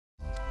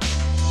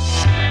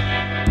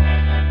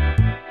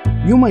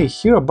You may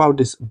hear about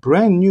this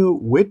brand new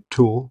width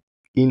tool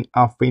in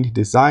Affinity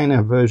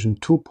Designer version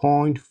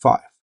 2.5.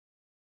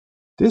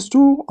 This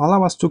tool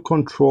allows us to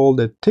control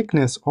the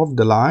thickness of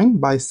the line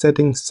by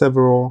setting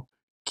several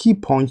key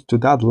points to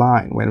that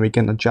line, when we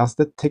can adjust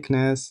the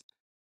thickness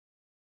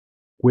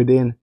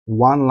within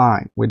one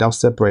line without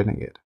separating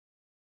it.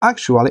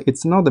 Actually,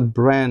 it's not a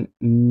brand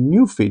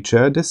new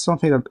feature. This is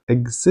something that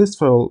exists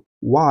for a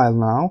while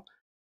now,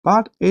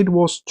 but it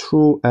was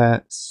through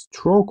a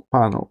stroke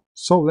panel.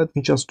 So let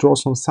me just draw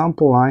some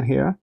sample line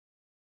here.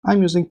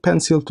 I'm using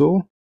pencil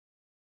tool,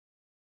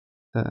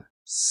 a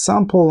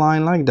sample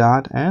line like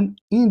that, and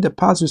in the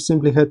past you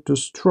simply had to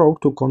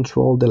stroke to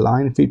control the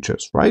line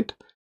features, right?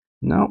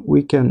 Now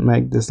we can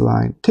make this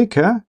line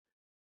thicker,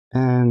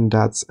 and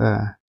that's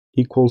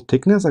equal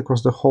thickness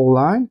across the whole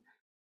line.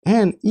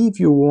 And if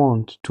you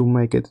want to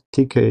make it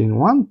thicker in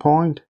one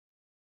point,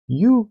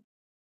 you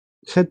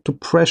had to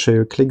pressure.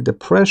 You click the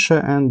pressure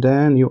and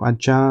then you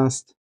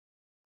adjust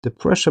the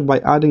pressure by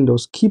adding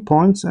those key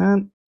points,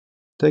 and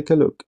take a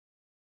look.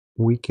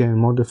 We can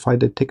modify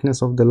the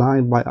thickness of the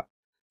line by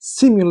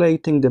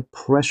simulating the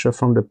pressure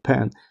from the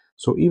pen.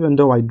 So even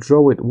though I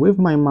draw it with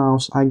my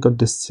mouse, I got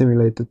the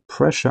simulated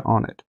pressure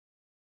on it.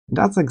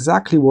 That's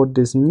exactly what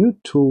this new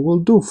tool will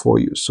do for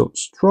you. So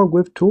stroke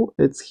width tool,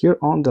 it's here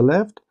on the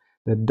left.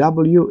 The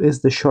W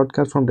is the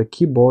shortcut from the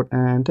keyboard,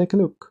 and take a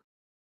look.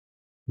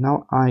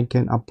 Now I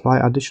can apply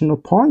additional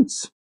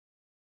points.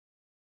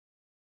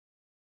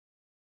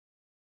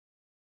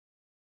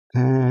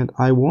 And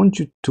I want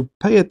you to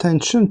pay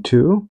attention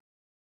to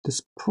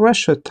this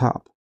pressure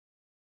tab.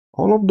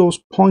 All of those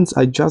points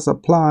I just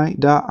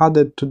applied, they are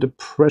added to the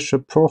pressure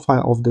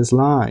profile of this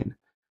line.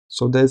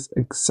 So there's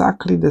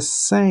exactly the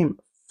same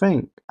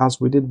thing as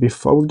we did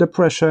before with the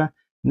pressure.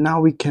 Now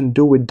we can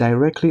do it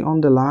directly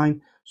on the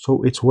line,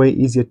 so it's way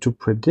easier to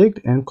predict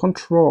and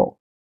control.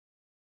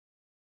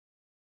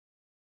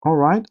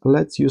 Alright,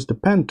 let's use the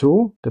pen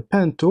tool. The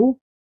pen tool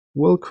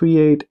will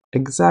create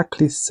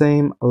exactly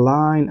same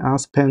line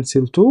as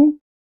pencil tool.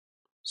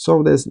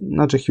 So there's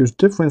not a huge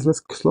difference. Let's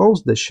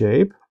close the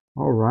shape.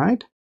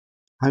 Alright.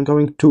 I'm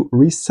going to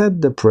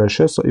reset the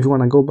pressure. So if you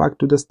want to go back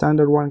to the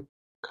standard one,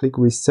 click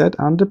reset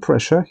under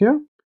pressure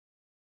here.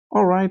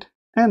 Alright.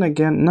 And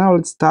again, now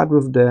let's start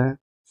with the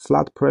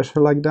flat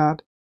pressure like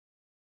that.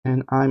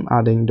 And I'm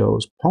adding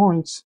those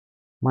points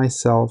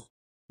myself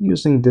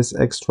using this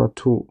extra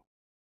tool.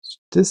 So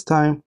this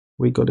time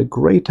we got a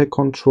greater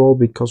control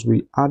because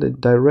we added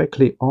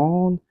directly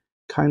on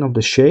kind of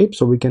the shape,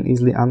 so we can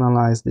easily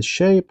analyze the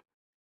shape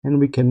and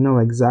we can know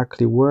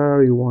exactly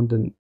where you want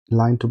the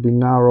line to be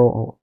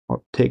narrow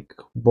or thick,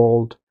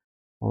 bold.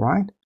 All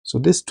right, so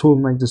this tool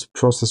makes this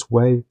process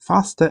way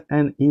faster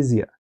and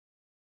easier.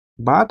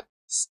 But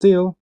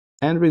still,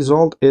 end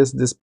result is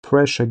this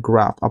pressure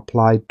graph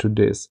applied to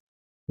this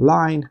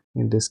line,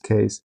 in this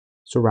case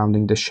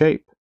surrounding the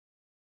shape.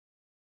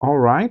 All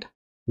right,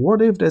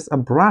 what if there's a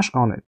brush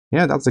on it?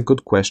 Yeah, that's a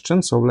good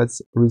question. So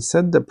let's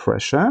reset the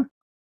pressure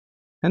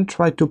and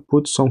try to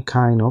put some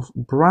kind of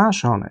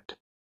brush on it.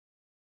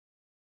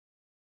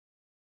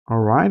 All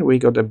right, we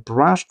got a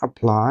brush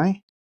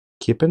apply.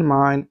 Keep in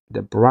mind,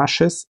 the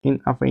brushes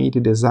in Affinity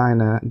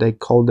Designer, they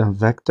call them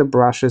vector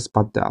brushes,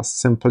 but they are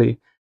simply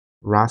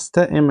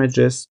raster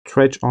images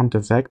stretched on the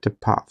vector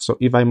path. So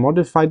if I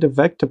modify the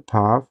vector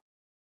path,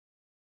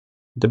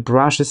 the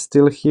brush is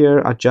still here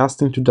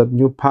adjusting to that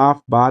new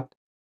path, but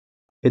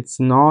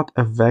it's not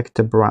a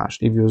vector brush.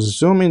 If you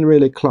zoom in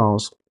really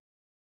close,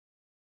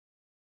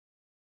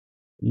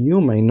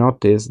 you may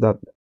notice that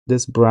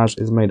this brush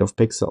is made of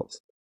pixels.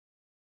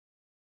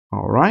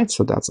 All right,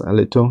 so that's a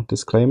little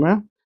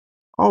disclaimer.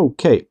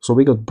 Okay, so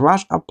we got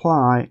brush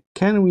apply.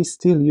 Can we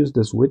still use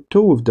this width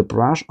tool with the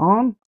brush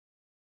on?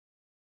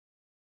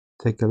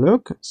 Take a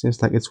look.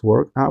 Seems like it's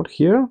worked out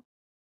here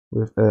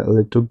with a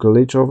little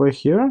glitch over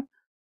here.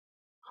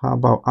 How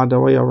about other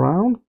way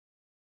around?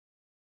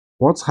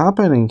 What's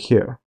happening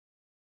here?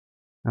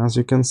 As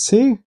you can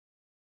see,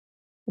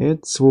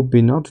 it will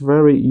be not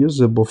very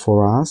usable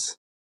for us.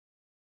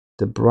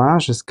 The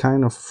brush is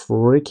kind of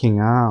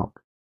freaking out.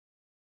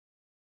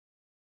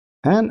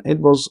 And it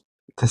was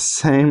the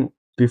same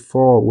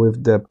before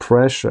with the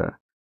pressure.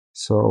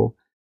 So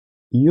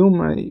you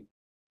may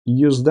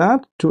use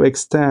that to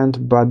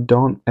extend, but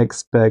don't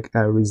expect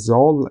a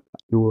result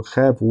you will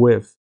have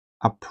with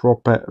a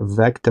proper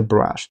vector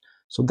brush.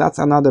 So that's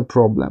another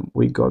problem.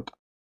 We got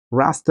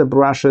raster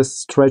brushes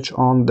stretch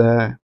on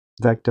the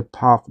vector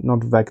path,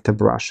 not vector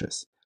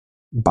brushes.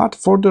 But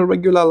for the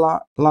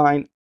regular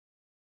line,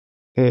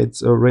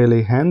 it's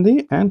really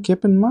handy. And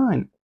keep in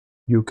mind,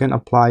 you can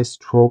apply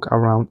stroke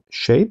around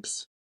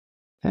shapes,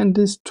 and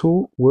this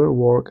tool will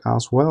work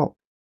as well.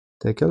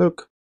 Take a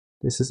look.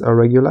 This is a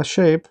regular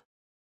shape,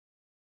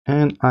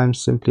 and I'm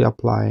simply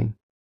applying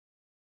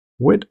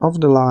width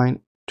of the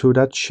line to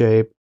that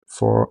shape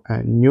for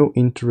a new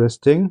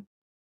interesting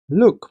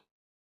look.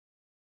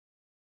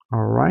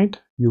 All right,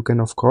 you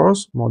can of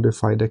course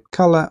modify the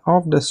color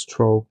of the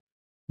stroke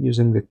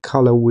using the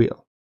color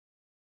wheel.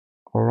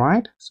 All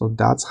right, so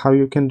that's how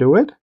you can do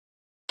it.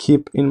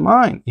 Keep in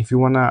mind, if you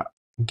want to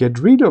get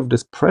rid of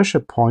this pressure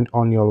point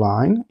on your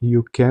line,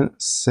 you can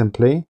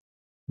simply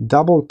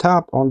double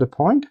tap on the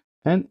point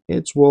and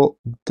it will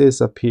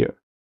disappear.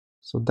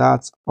 So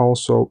that's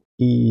also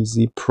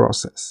easy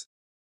process.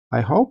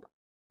 I hope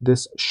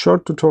this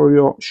short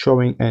tutorial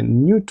showing a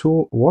new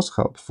tool was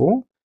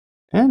helpful.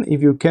 And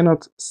if you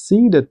cannot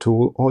see the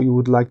tool or you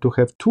would like to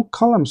have two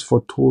columns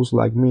for tools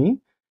like me,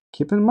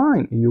 keep in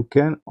mind you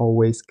can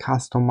always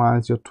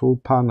customize your tool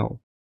panel.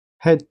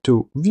 Head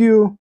to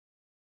View,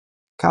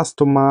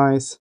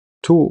 Customize,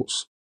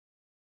 Tools,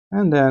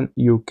 and then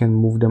you can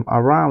move them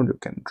around. You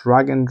can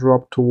drag and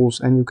drop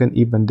tools, and you can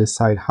even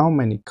decide how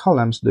many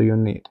columns do you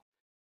need.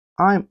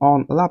 I'm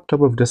on a laptop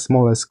with the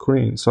smallest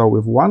screen, so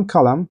with one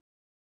column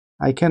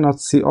I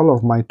cannot see all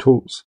of my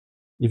tools.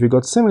 If you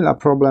got similar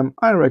problem,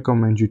 I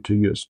recommend you to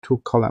use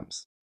two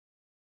columns.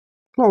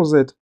 Close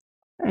it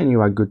and you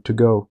are good to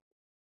go.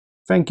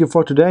 Thank you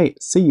for today.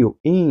 See you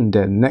in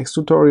the next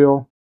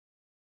tutorial.